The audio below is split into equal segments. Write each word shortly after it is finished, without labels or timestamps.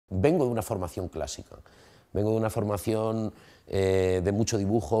Vengo de una formación clásica, vengo de una formación de mucho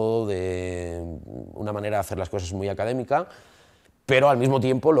dibujo, de una manera de hacer las cosas muy académica, pero al mismo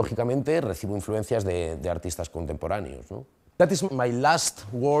tiempo, lógicamente, recibo influencias de artistas contemporáneos, ¿no? That is my last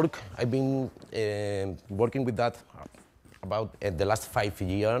work. I've been working with that about the last 5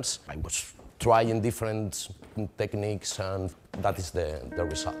 years. I was trying different techniques, and that is the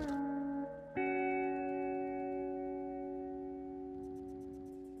result.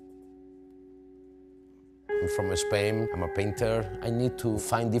 I'm from Spain, I'm a painter. I need to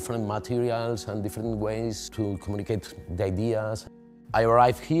find different materials and different ways to communicate the ideas. I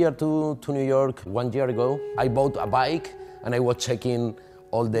arrived here to New York 1 year ago. I bought a bike and I was checking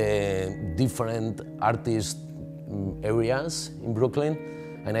all the different artist areas in Brooklyn,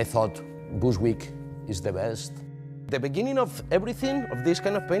 and I thought Bushwick is the best. The beginning of everything, of this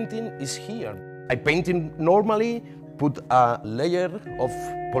kind of painting, is here. I painted normally, put a layer of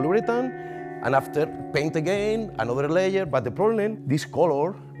polyurethane, and after paint again, another layer, but the problem, this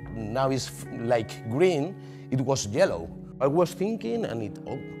color now is like green, it was yellow. I was thinking,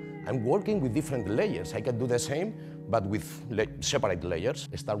 I'm working with different layers. I can do the same, but with separate layers.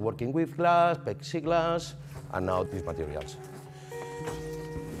 I start working with glass, plexiglass, and now these materials.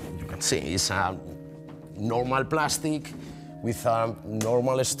 You can see it's a normal plastic with a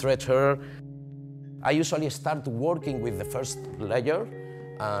normal stretcher. I usually start working with the first layer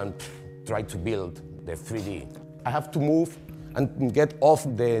and try to build the 3D. I have to move and get off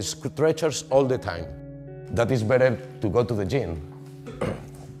the stretchers all the time. That is better to go to the gym.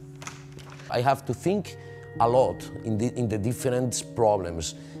 I have to think a lot in the different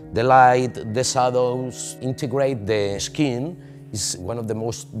problems. The light, the shadows, integrate the skin is one of the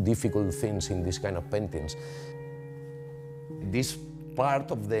most difficult things in this kind of paintings. This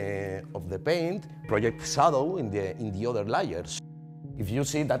part of the paint projects shadow in the other layers. If you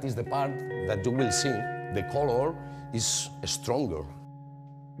see, that is the part that you will see, the color is stronger.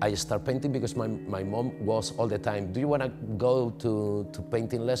 I start painting because my mom was all the time, do you want to go to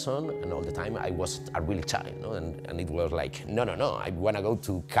painting lesson? And all the time I was a really child, no? And it was like, no, I want to go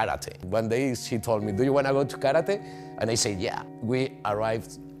to karate. One day she told me, do you want to go to karate? And I said, yeah. We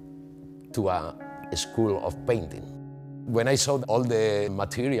arrived to a school of painting. When I saw all the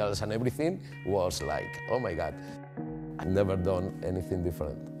materials and everything, was like, oh my God. I've never done anything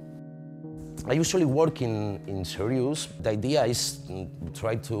different. I usually work in series. The idea is to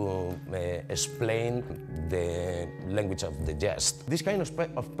try to explain the language of the jest. This kind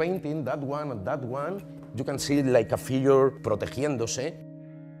of painting, that one and that one, you can see like a figure protegiéndose.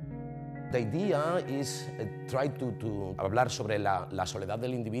 The idea is try to hablar sobre la soledad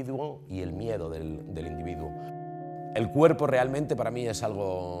del individuo y el miedo del individuo. El cuerpo realmente para mí es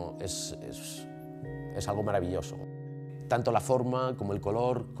algo maravilloso. Tanto la forma, como el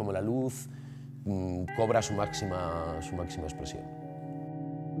color, como la luz, cobra su máxima expresión.